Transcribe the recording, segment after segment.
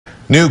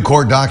New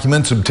court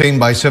documents obtained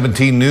by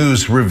 17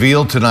 News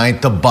revealed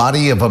tonight the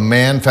body of a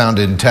man found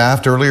in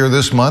Taft earlier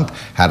this month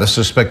had a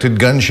suspected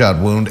gunshot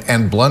wound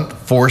and blunt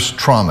force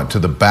trauma to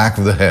the back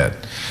of the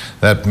head.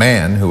 That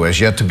man, who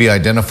has yet to be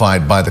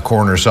identified by the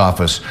coroner's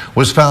office,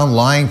 was found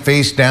lying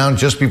face down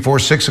just before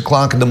 6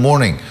 o'clock in the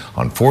morning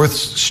on 4th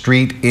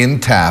Street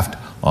in Taft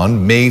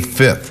on May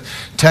 5th.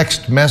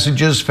 Text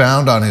messages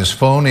found on his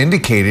phone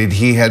indicated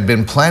he had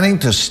been planning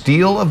to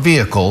steal a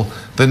vehicle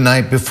the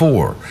night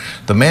before.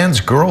 The man's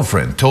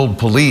girlfriend told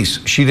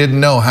police she didn't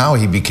know how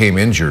he became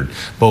injured.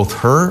 Both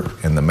her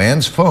and the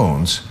man's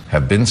phones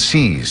have been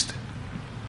seized.